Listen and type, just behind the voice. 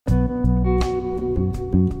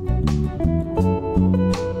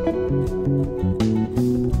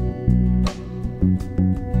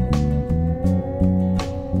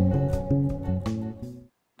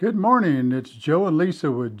morning. It's Joe and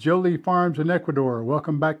Lisa with Jolie Farms in Ecuador.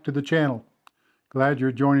 Welcome back to the channel. Glad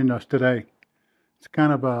you're joining us today. It's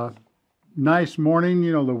kind of a nice morning.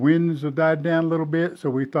 You know, the winds have died down a little bit,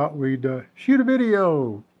 so we thought we'd shoot a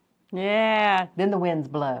video. Yeah, then the winds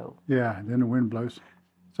blow. Yeah, then the wind blows.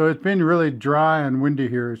 So it's been really dry and windy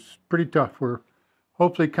here. It's pretty tough. We're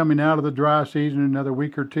hopefully coming out of the dry season in another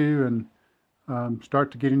week or two and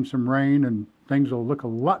start to getting some rain, and things will look a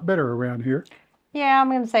lot better around here. Yeah, I'm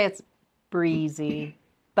going to say it's breezy.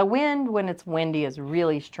 The wind, when it's windy, is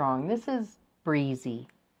really strong. This is breezy.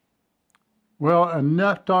 Well,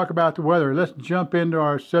 enough talk about the weather. Let's jump into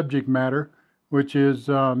our subject matter, which is,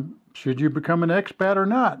 should you become an expat or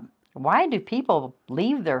not? Why do people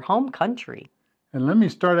leave their home country? And let me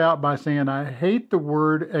start out by saying I hate the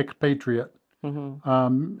word expatriate.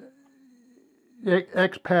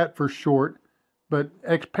 Expat for short, but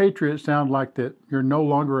expatriate sounds like that you're no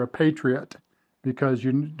longer a patriot because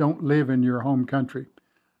you don't live in your home country.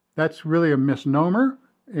 That's really a misnomer,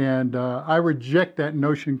 and I reject that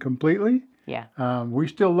notion completely. Yeah. We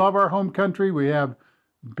still love our home country. We have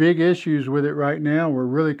big issues with it right now. We're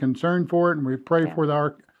really concerned for it, and we pray for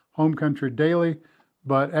our home country daily.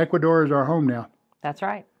 But Ecuador is our home now. That's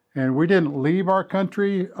right. And we didn't leave our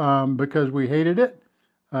country because we hated it.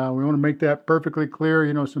 We want to make that perfectly clear.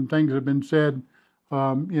 You know, some things have been said,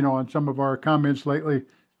 on some of our comments lately.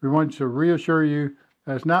 We want to reassure you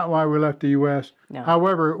that's not why we left the U.S. No.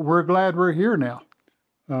 However, we're glad we're here now.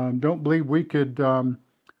 Don't believe we could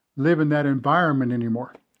live in that environment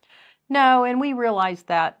anymore. No, and we realized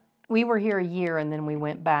that we were here a year and then we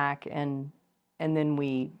went back and then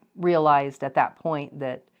we realized at that point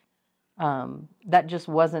that that just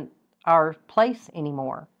wasn't our place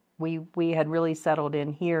anymore. We had really settled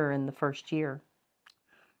in here in the first year.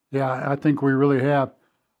 Yeah, I think we really have.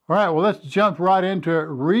 All right, well, let's jump right into it.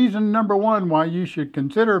 Reason number one why you should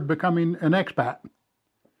consider becoming an expat.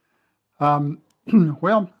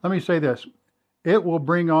 Well, let me say this. It will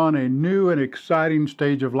bring on a new and exciting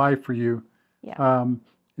stage of life for you. Yeah.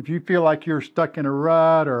 If you feel like you're stuck in a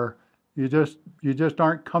rut or you just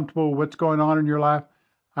aren't comfortable with what's going on in your life,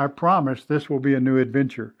 I promise this will be a new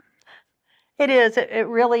adventure. It is. It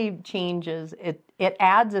really changes. It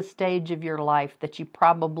adds a stage of your life that you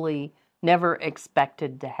probably never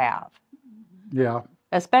expected to have. Yeah.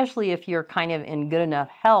 Especially if you're kind of in good enough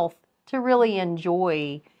health to really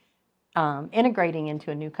enjoy integrating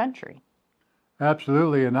into a new country.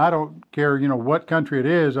 Absolutely. And I don't care, what country it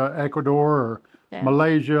is, Ecuador or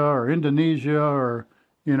Malaysia or Indonesia or,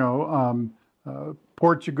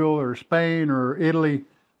 Portugal or Spain or Italy.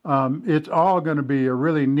 It's all going to be a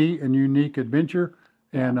really neat and unique adventure.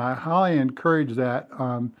 And I highly encourage that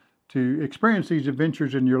to experience these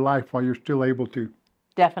adventures in your life while you're still able to.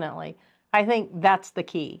 Definitely. I think that's the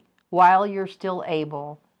key. While you're still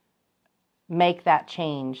able, make that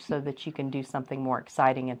change so that you can do something more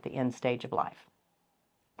exciting at the end stage of life.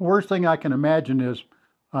 The worst thing I can imagine is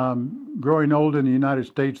growing old in the United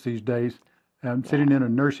States these days and sitting in a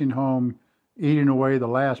nursing home, eating away the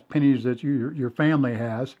last pennies that your family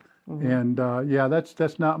has. And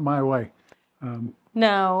that's not my way.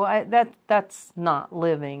 No, that's not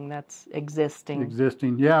living. That's existing.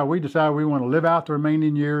 Existing. Yeah, we decided we want to live out the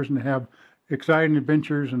remaining years and have exciting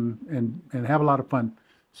adventures and have a lot of fun.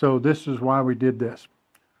 So this is why we did this.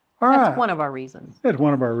 All right. That's one of our reasons. That's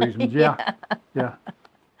one of our reasons. Yeah. Yeah.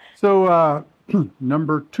 So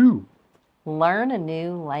number 2. Learn a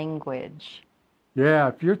new language. Yeah,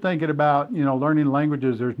 if you're thinking about, learning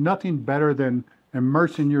languages, there's nothing better than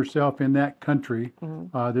immersing yourself in that country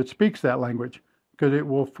that speaks that language, because it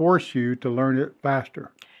will force you to learn it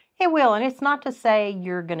faster. It will, and it's not to say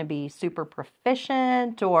you're going to be super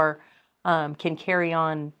proficient or can carry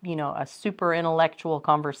on, a super intellectual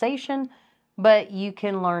conversation, but you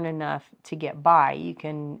can learn enough to get by. You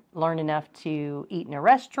can learn enough to eat in a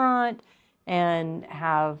restaurant and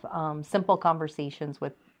have simple conversations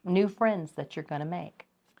with new friends that you're going to make.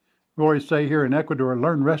 We always say here in Ecuador,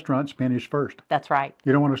 learn restaurant Spanish first. That's right.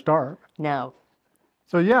 You don't want to starve. No.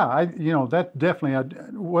 So yeah, that definitely,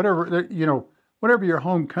 whatever your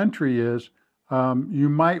home country is, you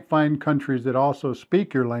might find countries that also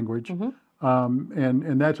speak your language,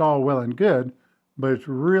 and that's all well and good, but it's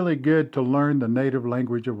really good to learn the native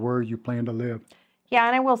language of where you plan to live. Yeah,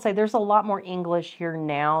 and I will say there's a lot more English here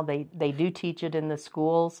now. They do teach it in the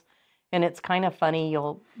schools, and it's kind of funny.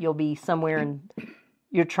 You'll be somewhere and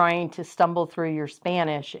you're trying to stumble through your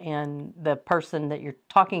Spanish, and the person that you're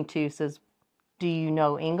talking to says, "Do you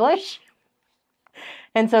know English?"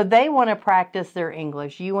 And so they want to practice their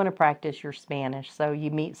English. You want to practice your Spanish. So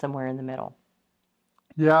you meet somewhere in the middle.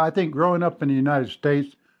 Yeah, I think growing up in the United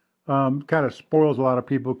States, kind of spoils a lot of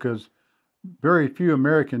people because very few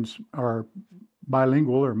Americans are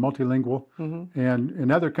bilingual or multilingual. And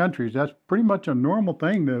in other countries, that's pretty much a normal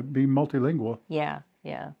thing to be multilingual. Yeah,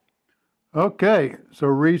 yeah. Okay, so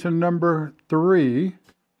reason number 3,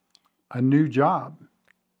 a new job.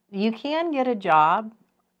 You can get a job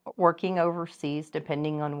working overseas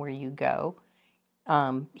depending on where you go.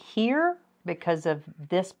 Here, because of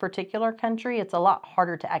this particular country, it's a lot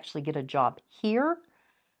harder to actually get a job here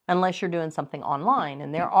unless you're doing something online.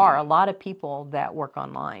 And there are a lot of people that work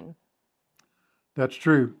online. That's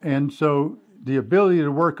true. And so the ability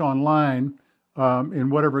to work online in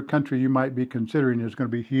whatever country you might be considering is going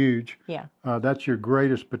to be huge. Yeah. That's your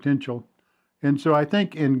greatest potential. And so I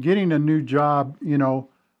think in getting a new job,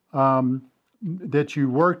 that you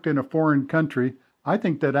worked in a foreign country, I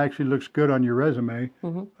think that actually looks good on your resume.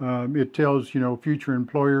 It tells, future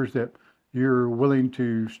employers that you're willing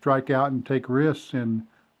to strike out and take risks and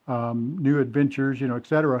new adventures, et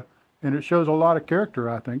cetera. And it shows a lot of character,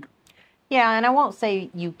 I think. Yeah, and I won't say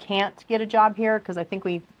you can't get a job here because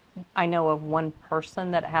I know of one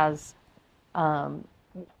person that has,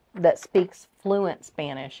 that speaks fluent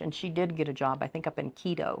Spanish, and she did get a job, I think, up in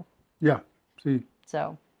Quito. Yeah, see.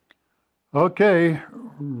 So. Okay,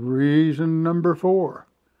 reason number 4.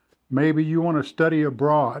 Maybe you want to study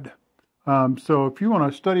abroad. So if you want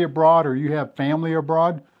to study abroad or you have family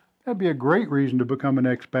abroad, that'd be a great reason to become an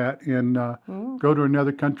expat and go to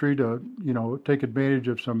another country to, take advantage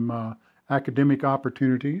of some academic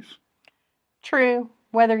opportunities. True.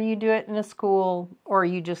 Whether you do it in a school or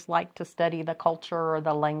you just like to study the culture or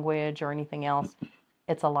the language or anything else,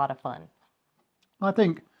 it's a lot of fun. I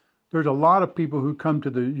think there's a lot of people who come to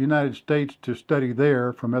the United States to study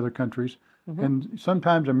there from other countries. And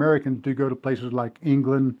sometimes Americans do go to places like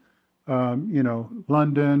England,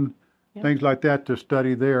 London, things like that to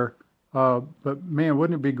study there. But man,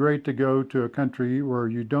 wouldn't it be great to go to a country where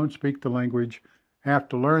you don't speak the language, have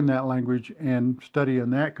to learn that language and study in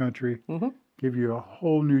that country? Give you a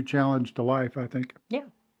whole new challenge to life, I think. Yeah,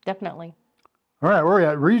 definitely. All right, we're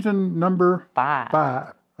at reason number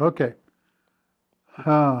 5. Okay.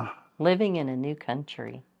 Living in a new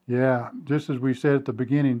country. Yeah, just as we said at the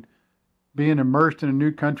beginning, being immersed in a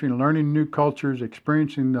new country and learning new cultures,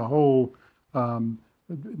 experiencing the whole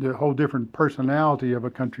different personality of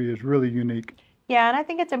a country is really unique. Yeah, and I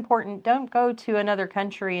think it's important. Don't go to another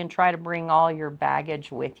country and try to bring all your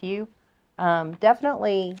baggage with you.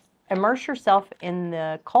 Definitely immerse yourself in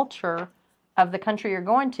the culture of the country you're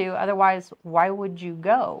going to. Otherwise, why would you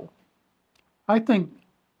go? I think,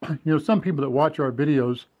 some people that watch our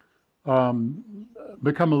videos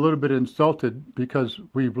become a little bit insulted because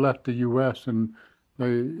we've left the U.S. and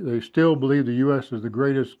they still believe the U.S. is the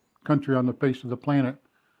greatest country on the face of the planet.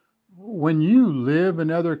 When you live in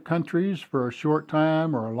other countries for a short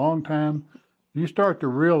time or a long time, you start to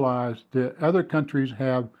realize that other countries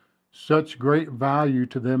have such great value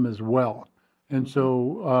to them as well. And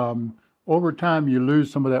so over time, you lose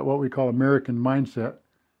some of that, what we call American mindset.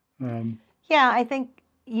 Yeah, I think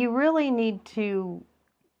you really need to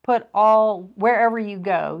put wherever you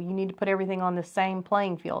go, you need to put everything on the same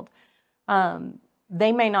playing field.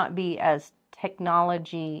 They may not be as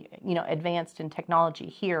technology, advanced in technology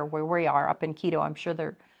here where we are up in Quito. I'm sure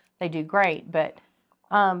they do great, but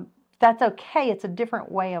that's okay. It's a different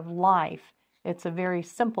way of life. It's a very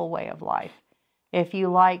simple way of life. If you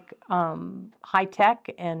like high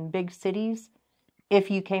tech and big cities,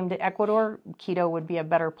 if you came to Ecuador, Quito would be a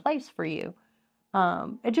better place for you.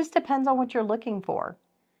 It just depends on what you're looking for.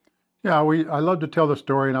 Yeah, I love to tell the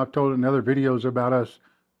story, and I've told it in other videos about us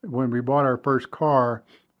when we bought our first car,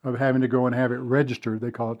 of having to go and have it registered. They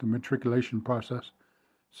call it the matriculation process.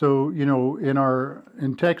 So,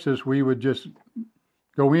 in Texas, we would just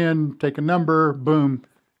go in, take a number, boom,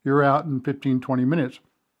 you're out in 15, 20 minutes.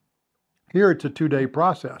 Here, it's a 2-day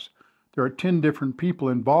process. There are 10 different people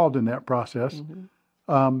involved in that process.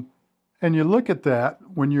 And you look at that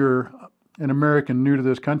when you're an American new to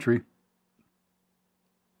this country,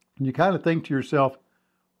 and you kind of think to yourself,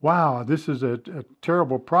 wow, this is a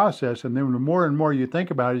terrible process. And then the more and more you think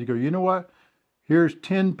about it, you go, you know what? Here's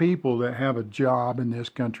 10 people that have a job in this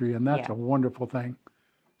country, and that's a wonderful thing.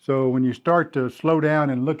 So when you start to slow down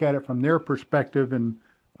and look at it from their perspective, and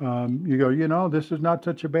you go, this is not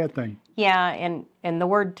such a bad thing. Yeah, and the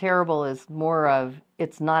word terrible is more of,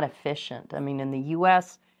 it's not efficient. I mean, in the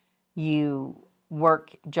U.S., you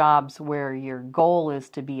work jobs where your goal is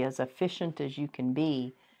to be as efficient as you can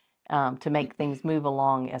be, to make things move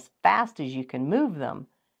along as fast as you can move them.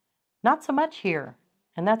 Not so much here,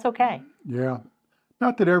 and that's okay. Yeah.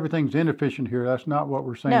 Not that everything's inefficient here. That's not what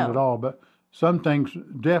we're saying at all. But some things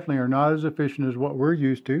definitely are not as efficient as what we're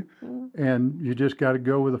used to, and you just got to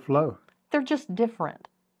go with the flow. They're just different,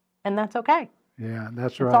 and that's okay. Yeah,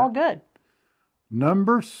 that's right. It's all good.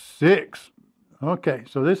 Number 6. Okay,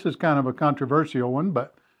 so this is kind of a controversial one,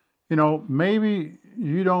 but maybe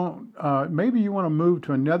you don't. Maybe you want to move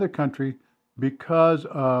to another country because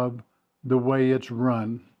of the way it's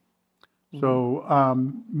run. So,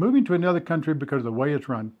 moving to another country because of the way it's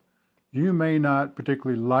run, you may not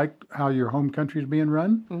particularly like how your home country is being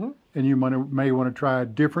run, and you may want to try a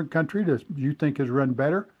different country that you think is run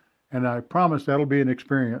better. And I promise that'll be an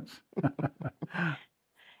experience.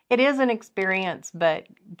 It is an experience, but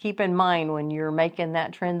keep in mind when you're making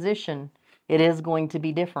that transition, it is going to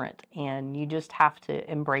be different, and you just have to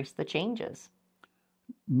embrace the changes.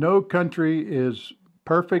 No country is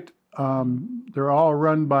perfect. They're all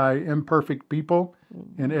run by imperfect people,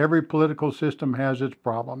 and every political system has its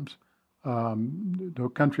problems. The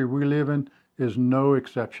country we live in is no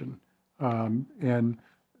exception. And,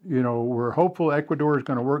 we're hopeful Ecuador is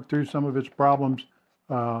going to work through some of its problems.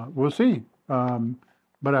 We'll see.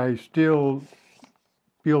 But I still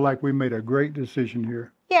feel like we made a great decision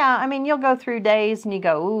here. Yeah, I mean, you'll go through days and you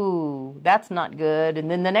go, ooh, that's not good. And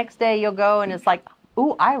then the next day you'll go and it's like,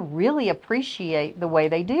 ooh, I really appreciate the way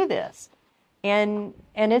they do this. And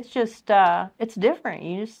it's just, it's different.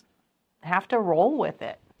 You just have to roll with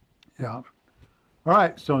it. Yeah. All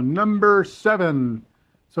right, so number 7.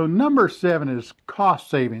 So number 7 is cost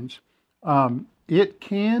savings. It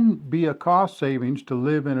can be a cost savings to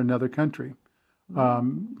live in another country,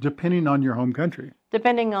 depending on your home country.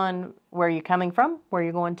 Depending on where you're coming from, where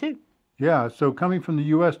you're going to. Yeah, so coming from the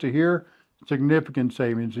U.S. to here, significant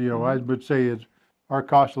savings. I would say our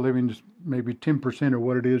cost of living is maybe 10% of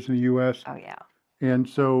what it is in the U.S. Oh, yeah. And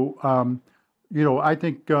so, I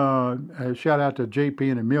think, shout out to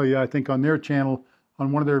JP and Amelia, I think on their channel,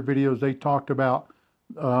 on one of their videos, they talked about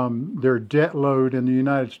their debt load in the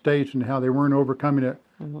United States and how they weren't overcoming it.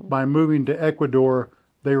 By moving to Ecuador,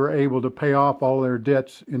 they were able to pay off all their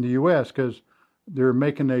debts in the U.S. because they're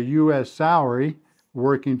making a U.S. salary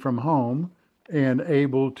working from home and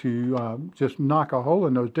able to just knock a hole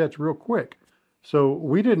in those debts real quick. So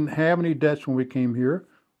we didn't have any debts when we came here,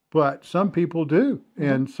 but some people do.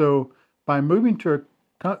 And so by moving to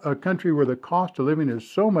a country where the cost of living is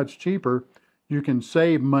so much cheaper, you can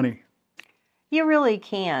save money. You really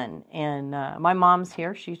can. And my mom's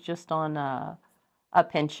here. She's just on a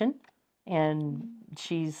pension, and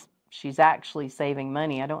she's actually saving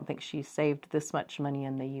money. I don't think she's saved this much money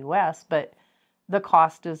in the U.S., but the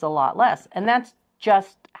cost is a lot less. And that's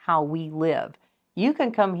just how we live. You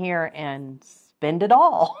can come here and spend it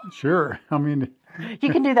all. Sure. I mean,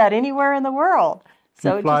 you can do that anywhere in the world.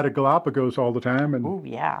 So you fly to Galapagos all the time. And oh,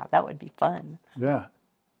 yeah, that would be fun. Yeah.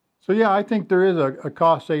 So, yeah, I think there is a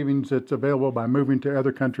cost savings that's available by moving to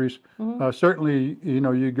other countries. Certainly,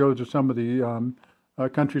 you go to some of the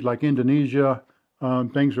countries like Indonesia,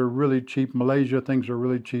 things are really cheap. Malaysia, things are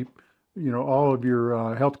really cheap. All of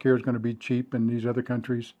your health care is going to be cheap in these other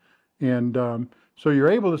countries. And so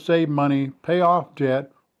you're able to save money, pay off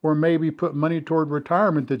debt, or maybe put money toward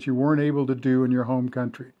retirement that you weren't able to do in your home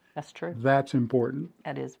country. That's true. That's important.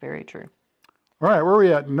 That is very true. All right, where are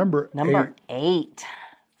we at? Number 8.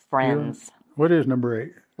 Friends. Yeah. What is number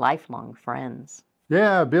 8? Lifelong friends.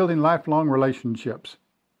 Yeah, building lifelong relationships.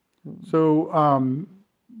 So,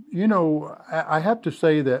 I have to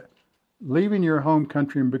say that leaving your home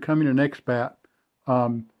country and becoming an expat,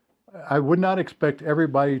 I would not expect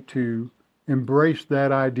everybody to embrace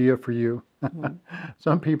that idea for you.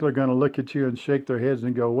 Some people are going to look at you and shake their heads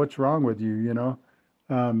and go, "What's wrong with you?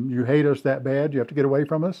 You hate us that bad? You have to get away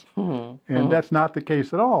from us?" And that's not the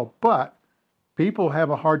case at all. But people have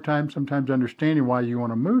a hard time sometimes understanding why you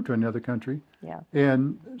want to move to another country. Yeah.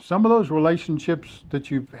 And some of those relationships that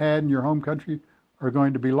you've had in your home country are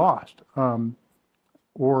going to be lost.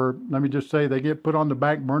 Or let me just say they get put on the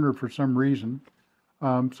back burner for some reason.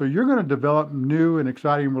 So you're going to develop new and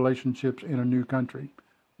exciting relationships in a new country,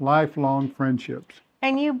 lifelong friendships.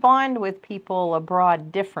 And you bond with people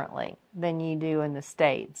abroad differently than you do in the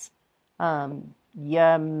States.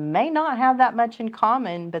 You may not have that much in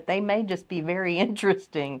common, but they may just be very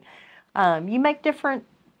interesting. You make different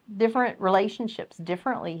relationships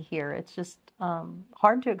differently here. It's just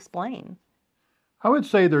hard to explain. I would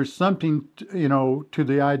say there's something, to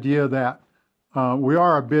the idea that we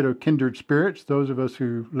are a bit of kindred spirits, those of us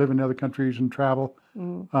who live in other countries and travel.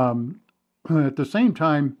 At the same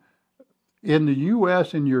time, in the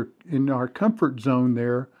U.S., in our comfort zone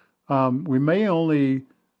there, we may only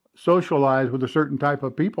socialize with a certain type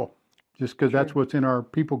of people, just because that's what's in our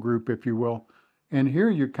people group, if you will. And here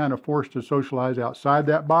you're kind of forced to socialize outside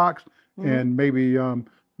that box and maybe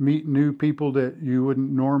meet new people that you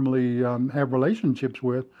wouldn't normally have relationships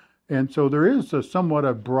with. And so there is a somewhat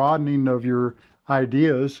a broadening of your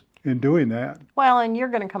ideas in doing that. Well, and you're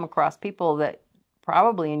going to come across people that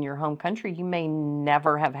probably in your home country you may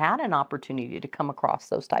never have had an opportunity to come across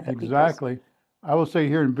those type of people. Exactly. I will say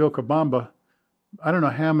here in Vilcabamba, I don't know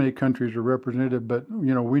how many countries are represented, but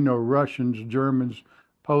we know Russians, Germans,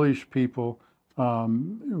 Polish people,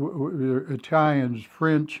 Italians,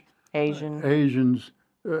 French, Asians,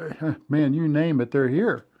 man, you name it, they're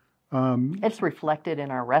here. It's reflected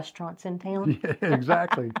in our restaurants in town. Yeah,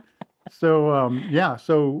 exactly. So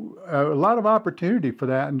so a lot of opportunity for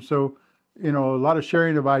that, and so a lot of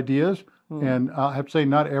sharing of ideas. And I'll have to say,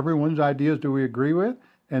 not everyone's ideas do we agree with,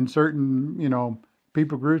 and certain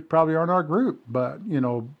people groups probably aren't our group. But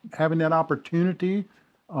having that opportunity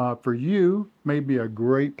for you may be a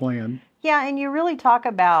great plan. Yeah, and you really talk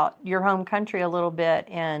about your home country a little bit,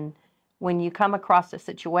 and when you come across a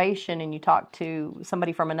situation and you talk to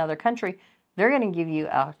somebody from another country, they're going to give you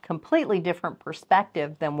a completely different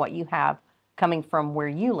perspective than what you have coming from where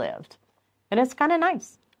you lived. And it's kind of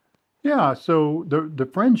nice. Yeah, so the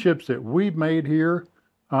friendships that we've made here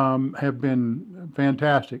have been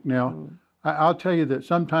fantastic. Now, I'll tell you that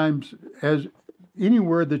sometimes, as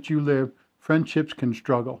anywhere that you live, friendships can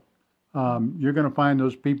struggle. You're going to find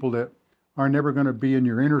those people that are never going to be in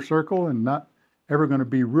your inner circle and not ever going to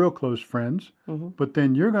be real close friends. But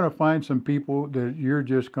then you're going to find some people that you're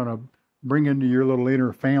just going to bring into your little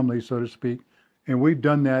inner family, so to speak. And we've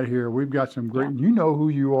done that here. We've got some great, you know who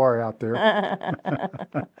you are out there.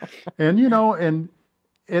 And, and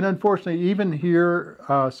unfortunately, even here,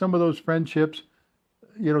 some of those friendships,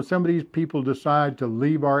 some of these people decide to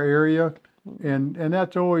leave our area. And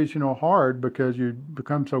that's always, hard because you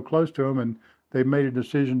become so close to them and they've made a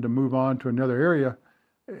decision to move on to another area.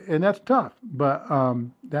 And that's tough, but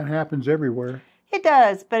that happens everywhere. It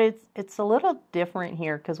does, but it's a little different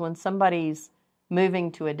here because when somebody's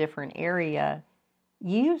moving to a different area,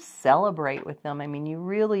 you celebrate with them. I mean, you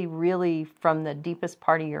really, really, from the deepest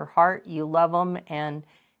part of your heart, you love them and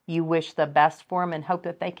you wish the best for them and hope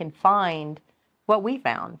that they can find what we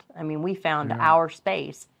found. I mean, we found our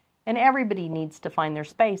space, and everybody needs to find their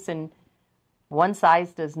space, and one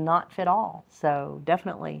size does not fit all. So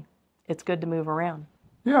definitely, it's good to move around.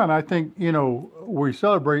 Yeah, and I think, we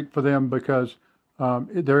celebrate for them because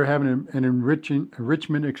they're having an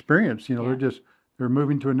enrichment experience. They're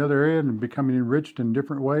moving to another area and becoming enriched in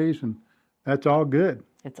different ways, and that's all good.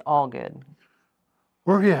 It's all good.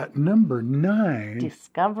 We're at number 9.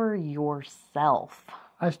 Discover yourself.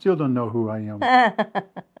 I still don't know who I am.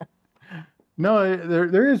 No,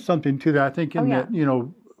 there is something to that. I think that,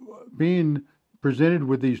 being presented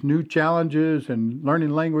with these new challenges and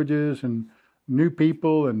learning languages and new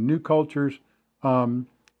people and new cultures,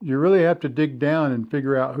 you really have to dig down and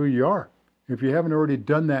figure out who you are. If you haven't already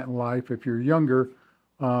done that in life, if you're younger,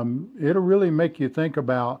 it'll really make you think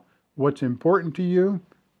about what's important to you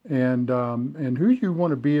and who you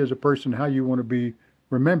want to be as a person, how you want to be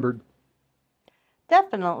remembered.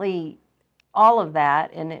 Definitely all of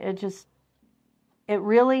that, and it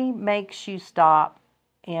really makes you stop,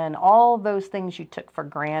 and all those things you took for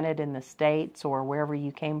granted in the States or wherever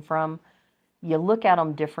you came from, you look at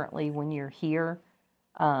them differently when you're here.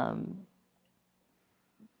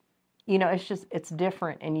 It's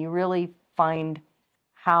different, and you really find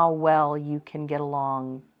how well you can get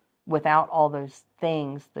along without all those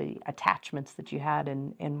things, the attachments that you had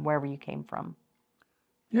in wherever you came from.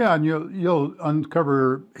 Yeah, and you'll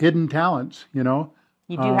uncover hidden talents, You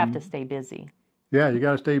do have to stay busy. Yeah, you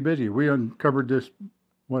got to stay busy. We uncovered this,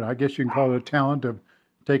 what I guess you can call it a talent of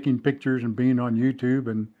taking pictures and being on YouTube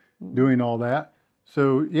and doing all that.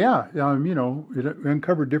 So, yeah, it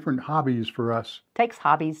uncovered different hobbies for us. Takes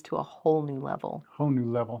hobbies to a whole new level. Whole new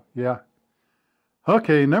level, yeah.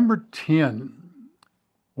 Okay, number 10.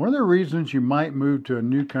 One of the reasons you might move to a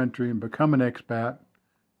new country and become an expat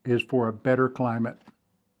is for a better climate.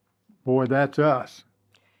 Boy, that's us.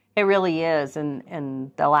 It really is.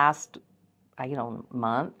 And the last,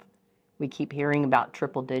 month, we keep hearing about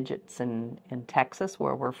triple digits in Texas,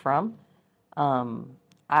 where we're from.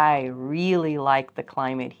 I really like the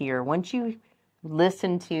climate here. Once you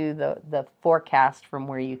listen to the forecast from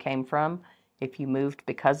where you came from, if you moved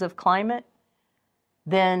because of climate,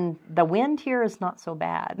 then the wind here is not so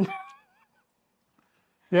bad.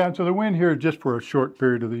 Yeah, and so the wind here is just for a short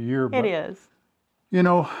period of the year. It is.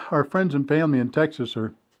 Our friends and family in Texas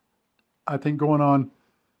are, I think, going on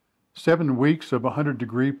 7 weeks of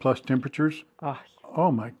 100-degree plus temperatures. Oh,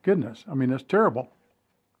 my goodness. I mean, that's terrible.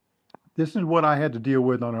 This is what I had to deal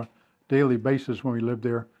with on a daily basis when we lived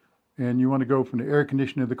there. and you want to go from the air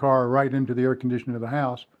conditioning of the car right into the air conditioning of the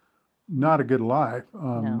house, not a good life.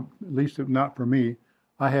 No. At least not for me.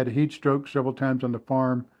 I had a heat stroke several times on the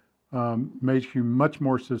farm. Makes you much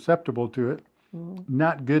more susceptible to it.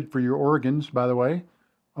 Not good for your organs, by the way.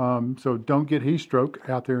 So don't get heat stroke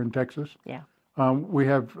out there in Texas. Yeah. We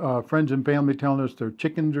have friends and family telling us their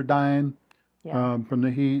chickens are dying Yeah. from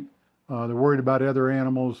the heat. They're worried about other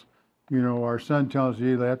animals. You know, our son tells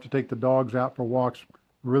you they have to take the dogs out for walks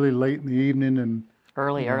really late in the evening, and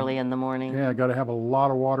Early in the morning. yeah, got to have a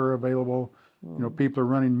lot of water available. You know, people are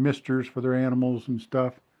running misters for their animals and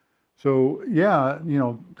stuff. So yeah, you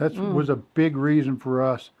know, that was a big reason for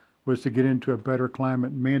us, was to get into a better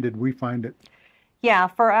climate. Man, did we find it. Yeah,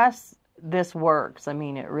 for us, this works. I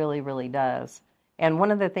mean, it really, really does. And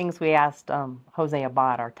one of the things we asked Jose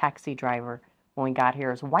Abad, our taxi driver, when we got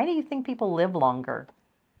here is, why do you think people live longer?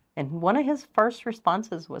 And one of his first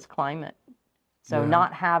responses was climate. So Yeah.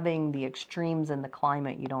 not having the extremes in the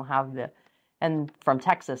climate, you don't have the, and from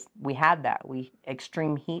Texas, we had that. We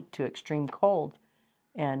extreme heat to extreme cold.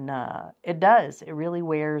 And it really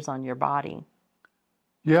wears on your body.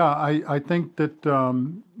 Yeah, I think that,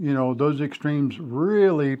 you know, those extremes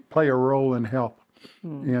really play a role in health.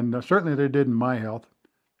 And certainly they did in my health.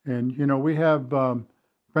 And, you know, we have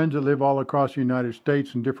friends that live all across the United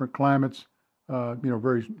States in different climates, you know,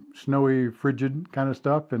 very snowy, frigid kind of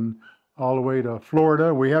stuff, and all the way to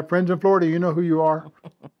Florida. We have friends in Florida, you know who you are.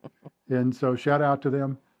 And so shout out to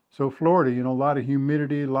them. So Florida, you know, a lot of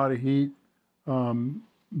humidity, a lot of heat.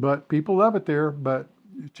 But people love it there, but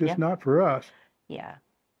it's just not for us. Yeah.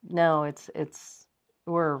 No,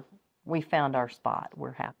 we found our spot.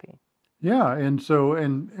 We're happy. Yeah, and so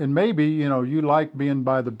and maybe, you know, you like being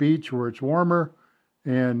by the beach where it's warmer,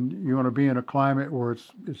 and you want to be in a climate where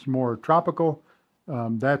it's more tropical.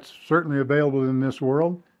 That's certainly available in this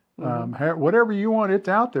world. Whatever you want, it's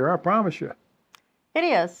out there, I promise you. It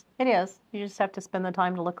is. It is. You just have to spend the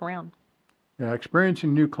time to look around. Yeah,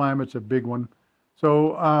 experiencing new climate's a big one.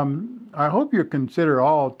 So I hope you consider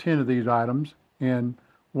all 10 of these items and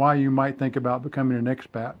why you might think about becoming an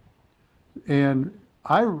expat. And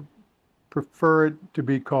I prefer it to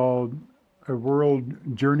be called a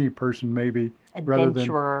world journey person, maybe, rather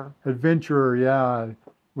than adventurer. Yeah,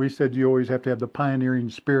 we said you always have to have the pioneering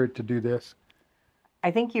spirit to do this.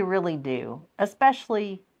 I think you really do,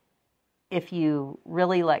 especially if you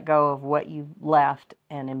really let go of what you've left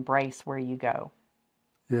and embrace where you go.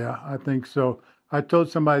 Yeah, I think so. I told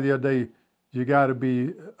somebody the other day, you got to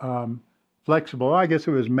be flexible. I guess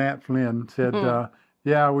it was Matt Flynn said,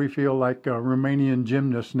 yeah, we feel like Romanian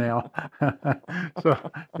gymnasts now.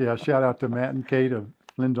 So, yeah, shout out to Matt and Kate of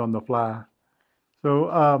Flynn's on the Fly.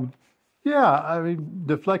 So, yeah, I mean,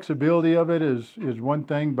 the flexibility of it is one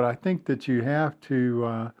thing, but I think that you have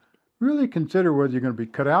to really consider whether you're going to be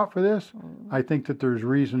cut out for this. I think that there's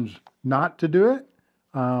reasons not to do it,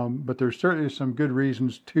 but there's certainly some good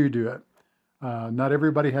reasons to do it. Not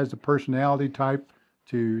everybody has the personality type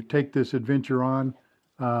to take this adventure on,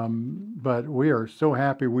 but we are so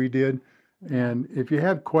happy we did. And if you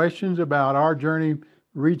have questions about our journey,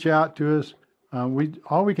 reach out to us.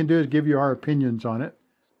 All we can do is give you our opinions on it.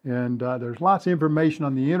 And there's lots of information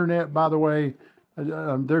on the internet, by the way.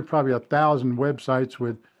 There's probably 1,000 websites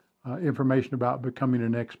with information about becoming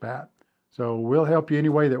an expat. So we'll help you any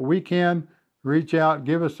way that we can. Reach out,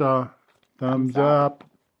 give us a thumbs up.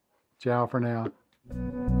 Ciao for now.